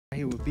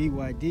with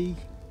BYD.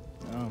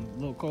 A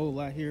little cold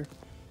out here.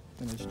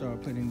 I'm gonna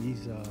start putting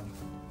these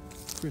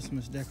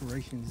Christmas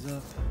decorations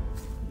up.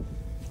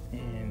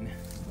 And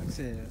like I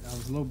said, I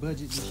was low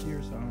budget this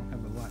year, so I don't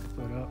have a lot to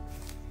put up.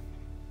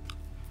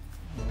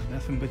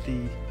 Nothing but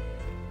the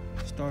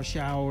star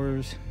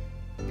showers.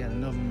 Got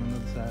another one on the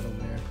other side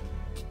over there.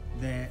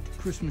 That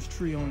Christmas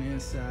tree on the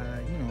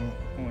inside, you know,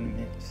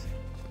 ornaments.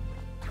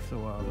 So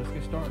let's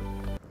get started.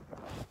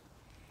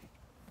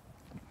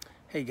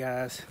 Hey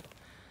guys.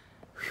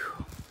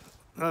 Whew.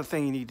 Another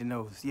thing you need to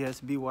know is,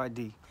 yes,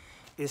 BYD.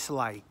 It's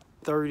like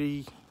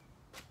 30,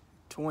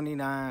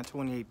 29,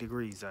 28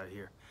 degrees out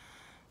here.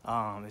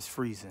 It's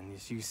freezing.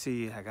 As you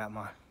see, I got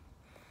my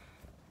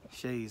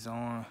shades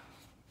on.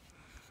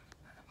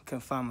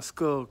 Couldn't find my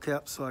skull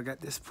cap, so I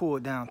got this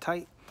pulled down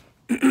tight.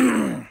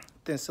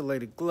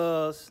 Insulated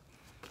gloves,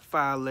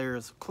 5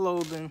 layers of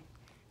clothing,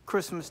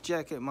 Christmas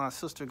jacket my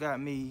sister got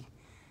me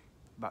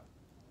about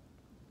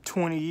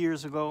 20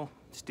 years ago.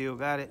 Still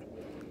got it.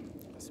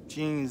 Some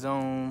jeans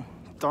on,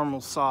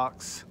 thermal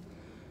socks,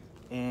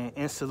 and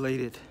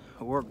insulated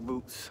work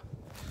boots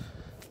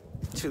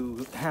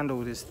to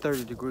handle this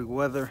 30-degree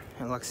weather.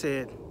 And like I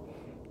said,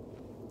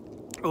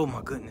 oh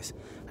my goodness,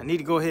 I need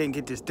to go ahead and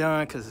get this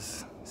done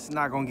because it's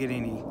not gonna get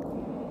any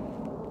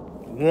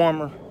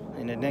warmer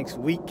in the next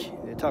week.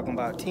 They're talking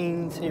about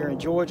teens here in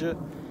Georgia.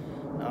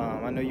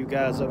 I know you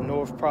guys up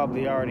north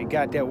probably already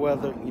got that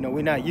weather. You know,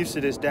 we're not used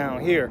to this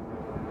down here.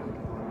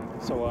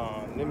 So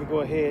let me go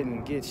ahead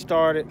and get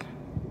started.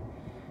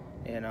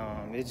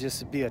 And it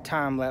just be a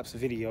time-lapse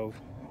video.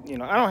 You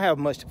know, I don't have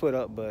much to put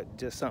up, but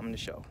just something to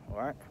show, all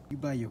right? You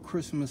buy your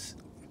Christmas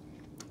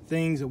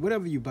things or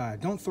whatever you buy,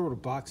 don't throw the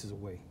boxes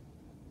away.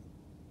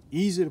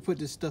 Easier to put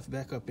this stuff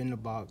back up in the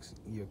box.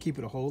 You'll keep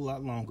it a whole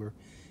lot longer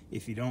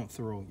if you don't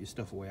throw your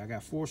stuff away. I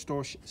got 4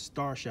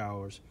 star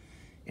showers,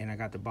 and I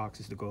got the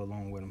boxes to go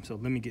along with them. So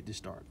let me get this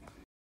started.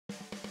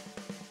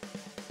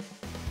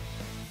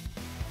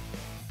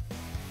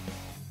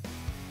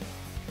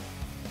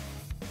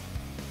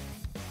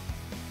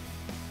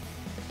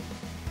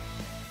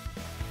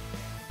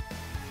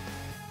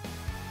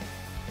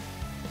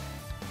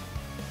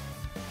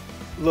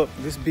 Look,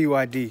 this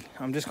BYD.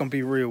 I'm just gonna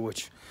be real with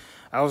you.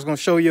 I was gonna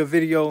show you a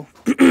video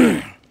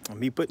of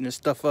me putting this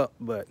stuff up,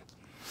 but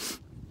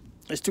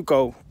it's too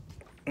cold.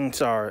 I'm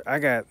sorry. I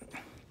got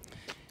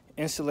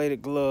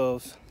insulated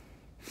gloves,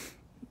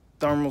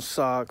 thermal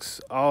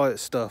socks, all that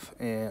stuff,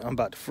 and I'm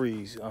about to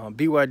freeze.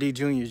 BYD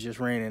Jr. just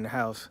ran in the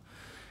house.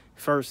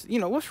 First, you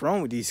know, what's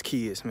wrong with these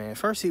kids, man?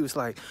 First, he was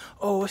like,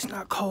 oh, it's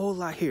not cold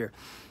out here.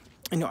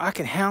 You know, I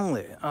can handle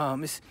it.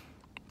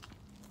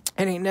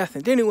 It ain't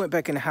nothing. Then he went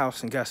back in the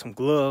house and got some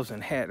gloves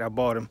and hat I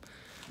bought him,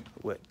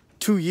 what,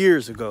 2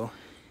 years ago.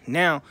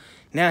 Now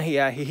he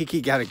out here,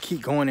 he got to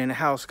keep going in the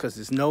house because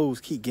his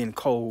nose keep getting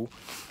cold.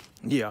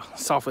 Yeah,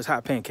 soft as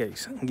hot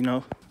pancakes, you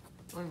know?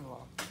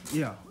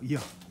 Yeah.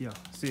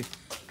 See,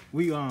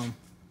 we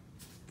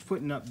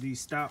putting up these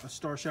star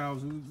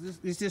showers.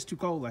 It's just too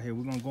cold out here.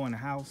 We're going to go in the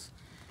house.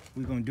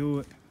 We're going to do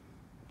it.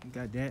 We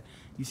got that.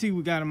 You see,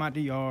 we got them out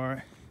the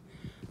yard.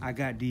 I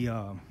got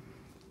the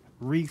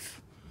wreath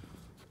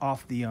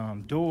off the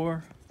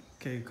door.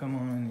 Okay, come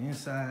on the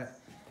inside.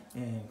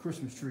 And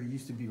Christmas tree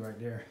used to be right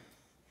there.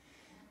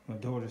 My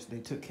daughters, they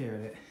took care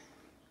of that.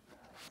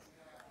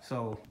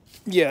 So,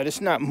 yeah,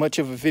 it's not much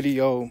of a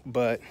video,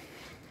 but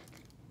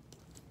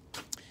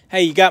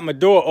hey, you got my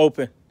door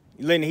open.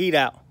 You letting the heat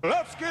out.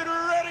 Let's get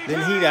ready. Letting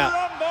the heat out.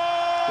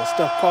 That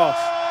stuff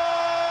costs.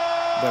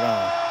 But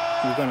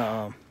we're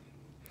gonna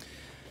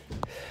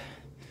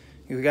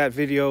we got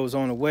videos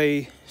on the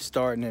way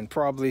starting in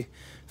probably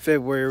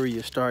February.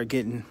 You start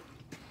getting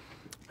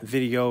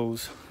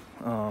videos.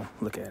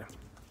 Look at him.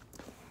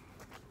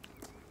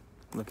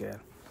 Look at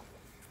him.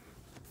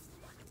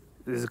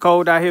 Is it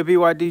cold out here,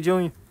 BYD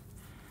Jr.?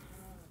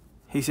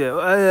 He said,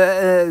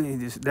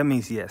 that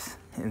means yes,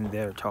 and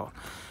they're talk.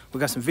 We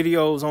got some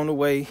videos on the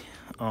way,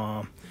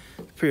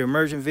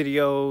 pre-emergent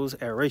videos,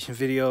 aeration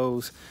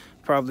videos,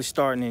 probably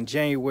starting in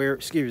January,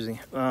 excuse me.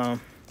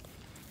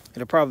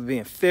 It'll probably be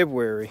in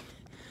February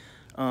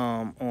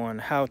on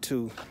how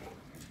to,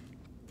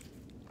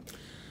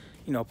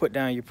 you know, put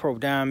down your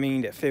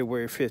pro-diamine, that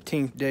February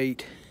 15th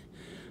date.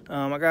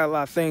 I got a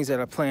lot of things that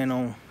I plan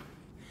on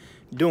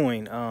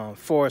doing.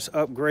 For us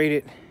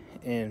upgraded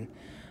in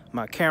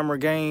my camera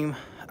game.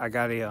 I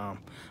got a,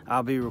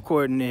 I'll be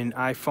recording in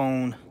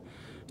iPhone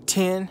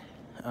 10,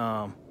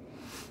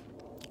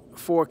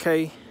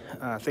 4K.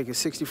 I think it's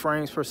 60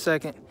 frames per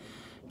second.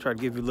 Try to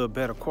give you a little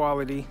better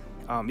quality.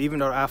 Even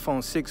though the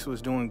iPhone 6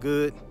 was doing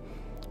good,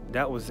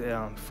 that was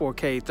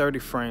 4K 30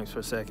 frames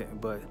per second.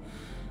 But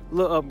a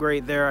little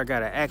upgrade there. I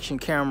got an action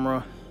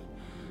camera,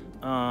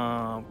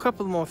 a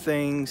couple more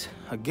things,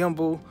 a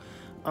gimbal.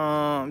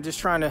 Just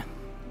trying to,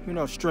 you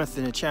know,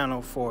 strengthen the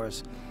channel for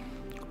its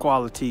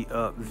quality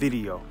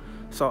video.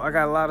 So I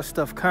got a lot of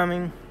stuff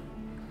coming.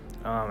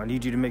 I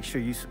need you to make sure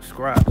you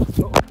subscribe.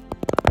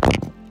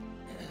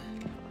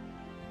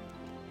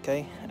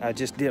 Okay, I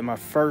just did my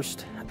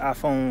first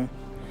iPhone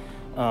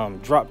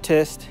drop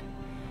test.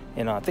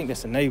 And I think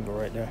that's a neighbor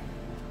right there.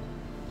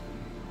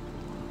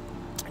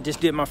 I just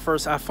did my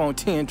first iPhone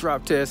 10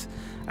 drop test.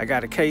 I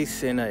got a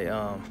case and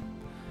a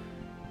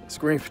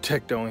screen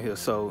protector on here,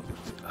 so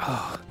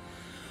oh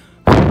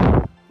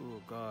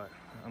God,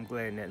 I'm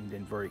glad nothing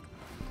didn't break.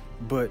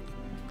 But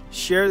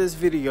share this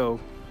video,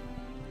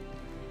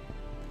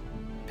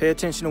 pay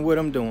attention to what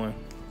I'm doing.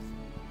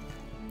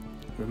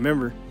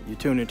 Remember, you're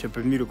tuning into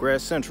Bermuda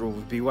Grass Central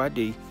with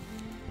BYD,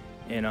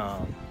 and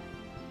I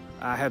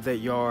have that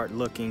yard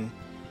looking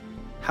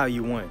how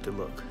you want it to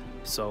look.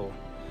 So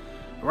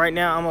right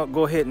now I'm gonna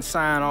go ahead and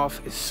sign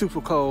off. It's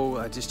super cold.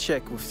 I just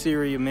checked with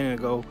Siri a minute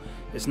ago.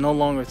 It's no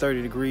longer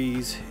 30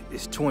 degrees,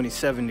 it's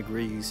 27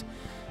 degrees.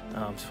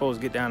 I'm supposed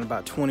to get down to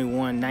about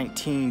 21,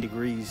 19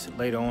 degrees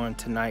later on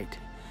tonight.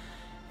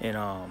 And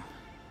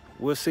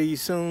we'll see you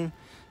soon.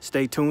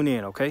 Stay tuned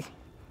in, okay?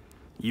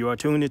 You are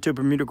tuned into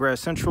Bermuda Grass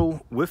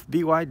Central with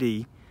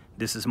BYD.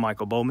 This is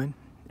Michael Bowman,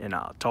 and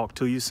I'll talk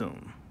to you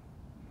soon.